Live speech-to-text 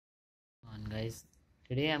guys.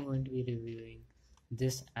 Today I'm going to be reviewing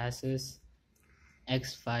this Asus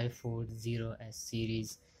X540S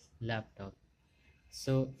series laptop.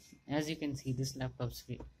 So as you can see, this laptop's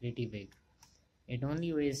pretty big. It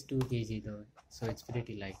only weighs 2 kg though, so it's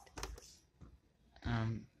pretty light.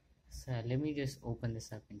 So let me just open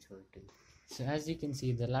this up and show it to you. So as you can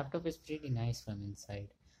see, the laptop is pretty nice from inside.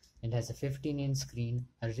 It has a 15-inch screen,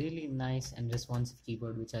 a really nice and responsive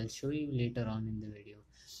keyboard, which I'll show you later on in the video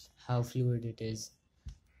how fluid it is,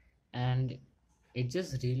 and it's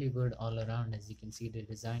just really good all around. As you can see, the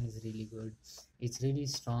design is really good. It's really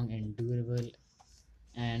strong and durable,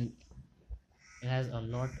 and it has a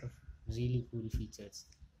lot of really cool features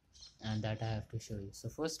and that I have to show you. So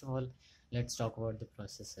first of all, let's talk about the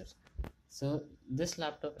processor. So this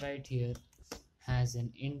laptop right here has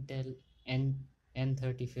an Intel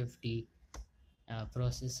N3050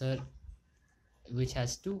 processor, which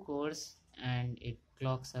has 2 cores, and it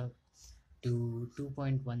clocks up to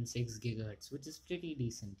 2.16 gigahertz, which is pretty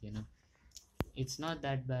decent. It's not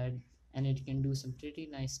that bad, and it can do some pretty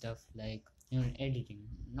nice stuff like editing,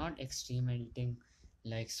 not extreme editing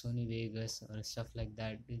like Sony Vegas or stuff like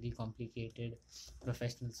that, really complicated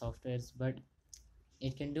professional softwares, but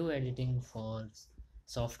it can do editing for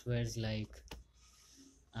softwares like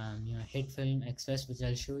HitFilm Express, which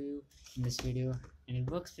I'll show you in this video, and it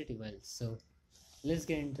works pretty well. So let's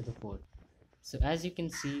get into the port. So as you can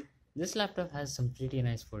see, this laptop has some pretty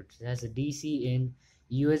nice ports. It has a DC in,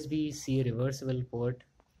 USB-C reversible port,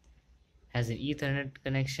 has an Ethernet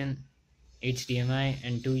connection, HDMI,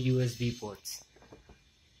 and 2 USB ports.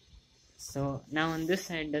 So now on this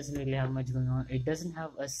side, it doesn't really have much going on. It doesn't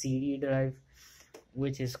have a CD drive,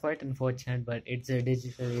 which is quite unfortunate, but it's a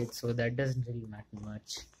digital age, so that doesn't really matter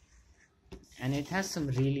much. And it has some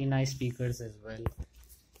really nice speakers as well.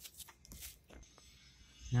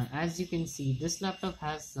 Now as you can see, this laptop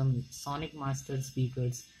has some Sonic Master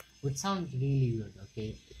speakers, which sound really good.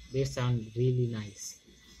 Okay, they sound really nice.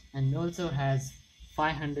 And it also has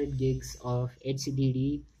 500 gigs of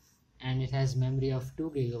HDD, and it has memory of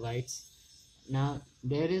 2 gigabytes. Now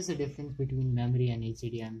there is a difference between memory and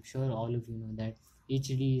HDD. I'm sure all of you know that.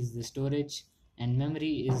 HDD is the storage and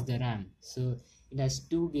memory is the RAM. So it has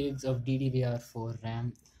 2 gigs of DDR4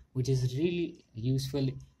 RAM, which is really useful.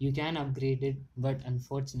 You can upgrade it, but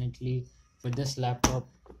unfortunately for this laptop,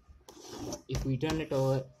 if we turn it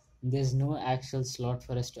over, there's no actual slot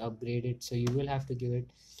for us to upgrade it, so you will have to give it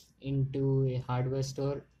into a hardware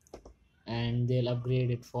store and they'll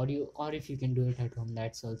upgrade it for you, or if you can do it at home,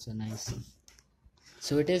 that's also nice.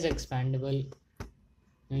 So it is expandable.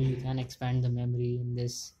 You can expand the memory in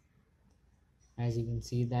this. As you can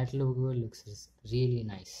see, that logo looks really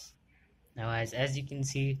nice. Now as you can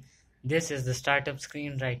see, this is the startup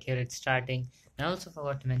screen right here. It's starting. I also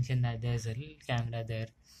forgot to mention that there's a little camera there.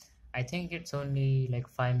 I think it's only like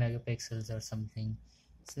 5 megapixels or something.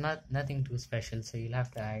 It's nothing too special, so you'll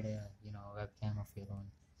have to add a webcam of your own.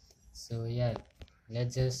 So yeah,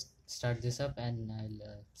 let's just start this up and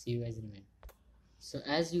I'll see you guys in a minute. So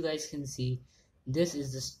as you guys can see, this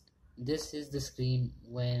is the screen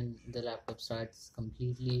when the laptop starts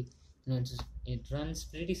completely. It runs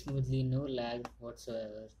pretty smoothly, no lag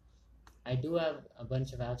whatsoever. I do have a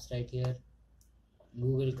bunch of apps right here,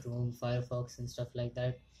 Google Chrome, Firefox, and stuff like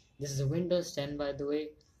that. This is a Windows 10, by the way,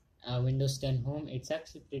 Windows 10 Home. It's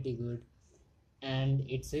actually pretty good, and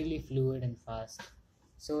it's really fluid and fast.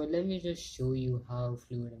 So let me just show you how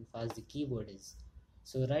fluid and fast the keyboard is.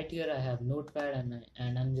 So right here I have Notepad,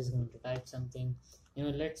 and I'm just going to type something.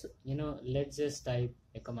 Let's just type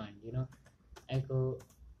a command. Echo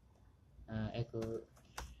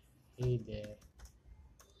hey there,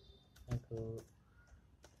 echo,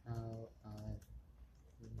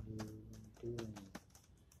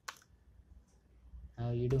 how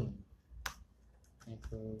are you doing,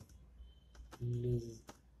 echo, please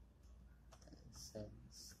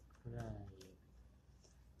subscribe.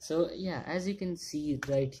 So yeah, as you can see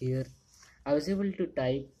right here, I was able to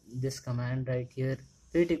type this command right here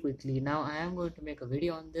pretty quickly. Now I am going to make a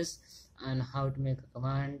video on this, on how to make a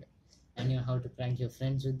command and how to prank your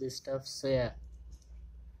friends with this stuff. So yeah,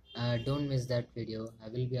 don't miss that video. I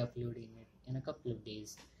will be uploading it in a couple of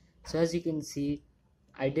days. So as you can see,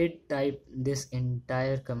 I did type this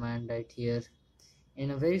entire command right here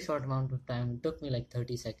in a very short amount of time. It took me like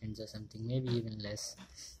 30 seconds or something, maybe even less.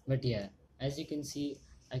 But yeah, as you can see,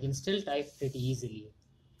 I can still type pretty easily.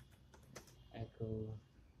 Echo,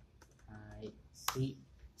 I see.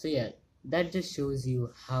 So yeah, that just shows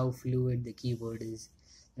you how fluid the keyboard is.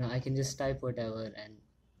 I can just type whatever, and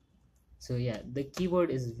so yeah, the keyboard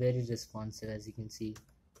is very responsive, as you can see.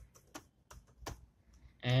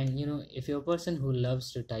 And if you're a person who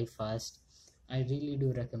loves to type fast, I really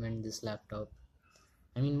do recommend this laptop.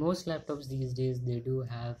 I mean, most laptops these days, they do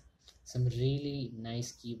have some really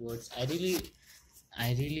nice keyboards. I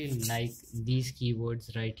really like these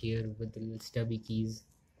keyboards right here with the little stubby keys.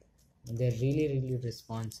 They're really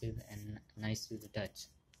responsive and nice to the touch.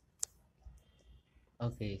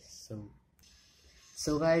 Okay, so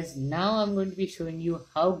guys, now I'm going to be showing you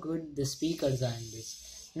how good the speakers are in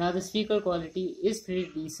this. Now the speaker quality is pretty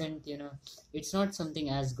decent, it's not something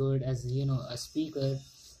as good as a speaker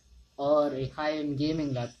or a high-end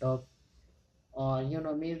gaming laptop, or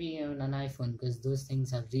maybe even an iPhone, because those things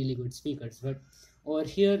have really good speakers. But over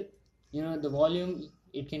here, the volume,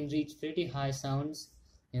 it can reach pretty high sounds.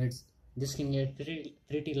 This can get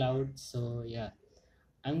pretty loud. So yeah,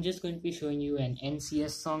 I'm just going to be showing you an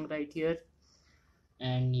NCS song right here.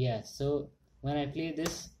 And yeah, so when I play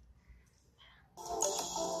this,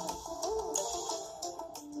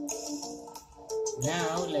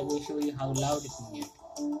 now let me show you how loud it can get.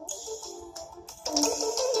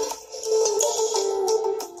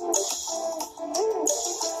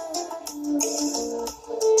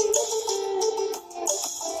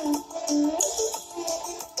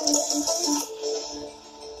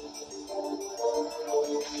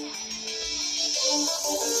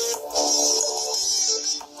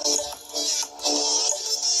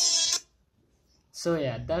 So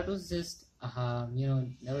yeah, that was just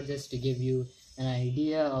to give you an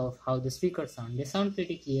idea of how the speakers sound. They sound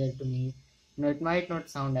pretty clear to me. It might not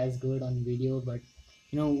sound as good on video, but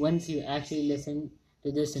once you actually listen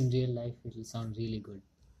to this in real life, it will sound really good.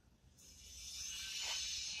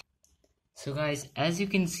 So guys, as you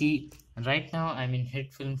can see right now, I'm in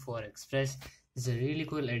HitFilm 4 Express. It's a really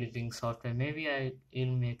cool editing software. Maybe I'll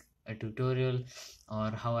make a tutorial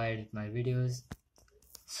or how I edit my videos.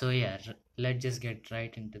 So yeah, let's just get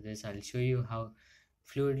right into this. I'll show you how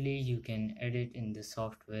fluidly you can edit in the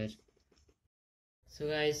software. So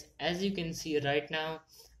guys, as you can see right now,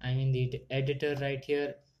 I'm in the editor right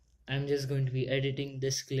here. I'm just going to be editing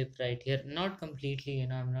this clip right here. Not completely,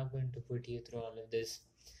 I'm not going to put you through all of this.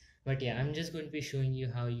 But yeah, I'm just going to be showing you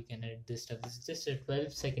how you can edit this stuff. This is just a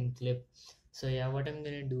 12-second clip. So yeah, what I'm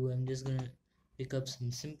going to do, I'm just going to pick up some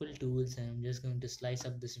simple tools and I'm just going to slice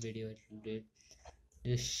up this video a little bit.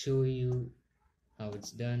 Just show you how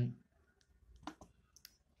it's done.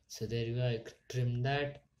 So there you go, I trim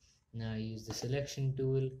that. Now use the selection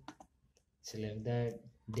tool, select that,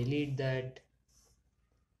 delete that,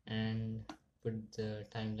 and put the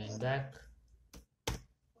timeline back.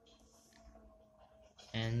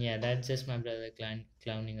 And yeah, that's just my brother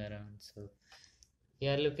clowning around. So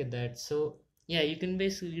yeah, look at that. So yeah, you can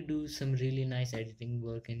basically do some really nice editing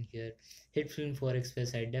work in here. HitFilm 4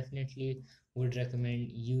 Express, I definitely would recommend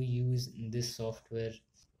you use this software,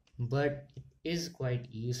 but it is quite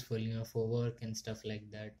useful for work and stuff like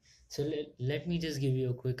that. So let me just give you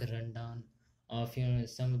a quick rundown of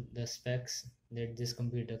some of the specs that this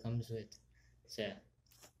computer comes with.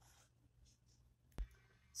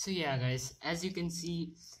 So yeah guys, as you can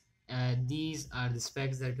see, these are the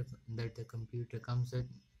specs that the computer comes with.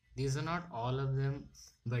 These are not all of them,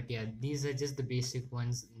 but yeah, these are just the basic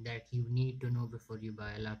ones that you need to know before you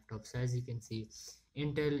buy a laptop. So as you can see,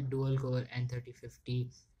 Intel dual core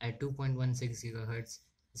N3050 at 2.16 gigahertz.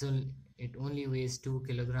 So it only weighs 2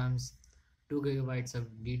 kilograms, 2 gigabytes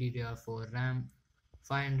of DDR4 RAM,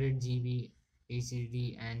 500 GB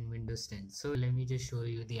HDD, and Windows 10. So let me just show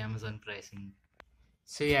you the Amazon pricing.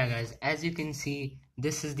 So yeah guys, as you can see,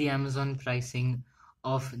 this is the Amazon pricing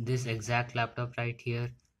of this exact laptop right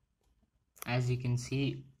here. As you can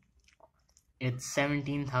see, it's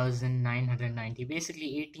 17,990,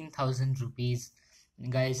 basically 18,000 rupees.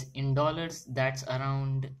 Guys, in dollars, that's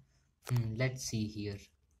around, let's see here.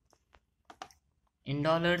 In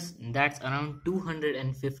dollars, that's around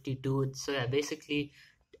 252. So yeah, basically,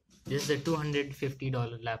 this is a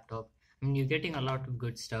 $250 laptop. I mean, you're getting a lot of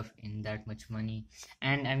good stuff in that much money.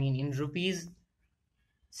 And I mean, in rupees,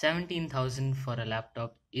 17,000 for a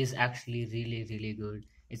laptop is actually really good.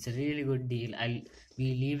 It's a really good deal. I'll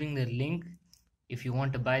be leaving the link if you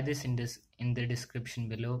want to buy this in the description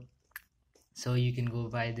below, so you can go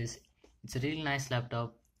buy this. It's a really nice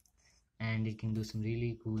laptop and it can do some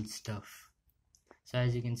really cool stuff. So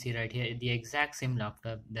as you can see right here, the exact same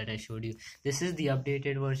laptop that I showed you, this is the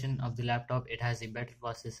updated version of the laptop. It has a better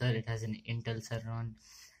processor. It has an Intel Celeron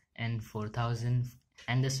N4000,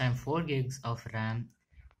 and this time 4 gigs of RAM,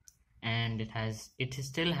 and it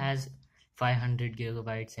still has 500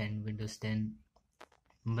 gigabytes and Windows 10.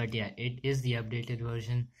 But yeah, it is the updated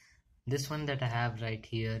version. This one that I have right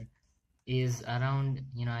here is around,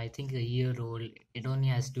 I think a year old. It only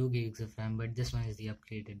has 2 gigs of RAM, but this one is the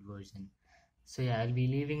upgraded version. So yeah, I'll be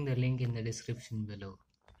leaving the link in the description below.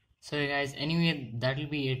 So yeah, guys, anyway, that'll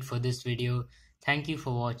be it for this video. Thank you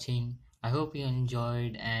for watching. I hope you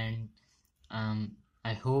enjoyed, and um,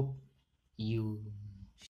 I hope you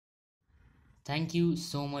thank you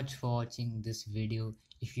so much for watching this video.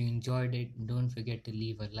 If you enjoyed it, don't forget to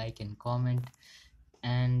leave a like and comment,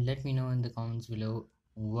 and let me know in the comments below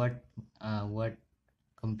what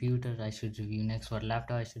computer I should review next, what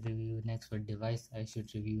laptop I should review next, what device I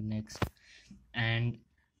should review next. And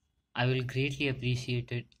I will greatly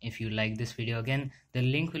appreciate it if you like this video. Again, the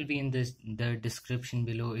link will be in the description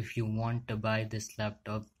below if you want to buy this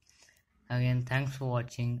laptop. Again, thanks for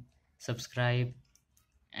watching. Subscribe,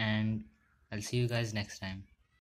 and I'll see you guys next time.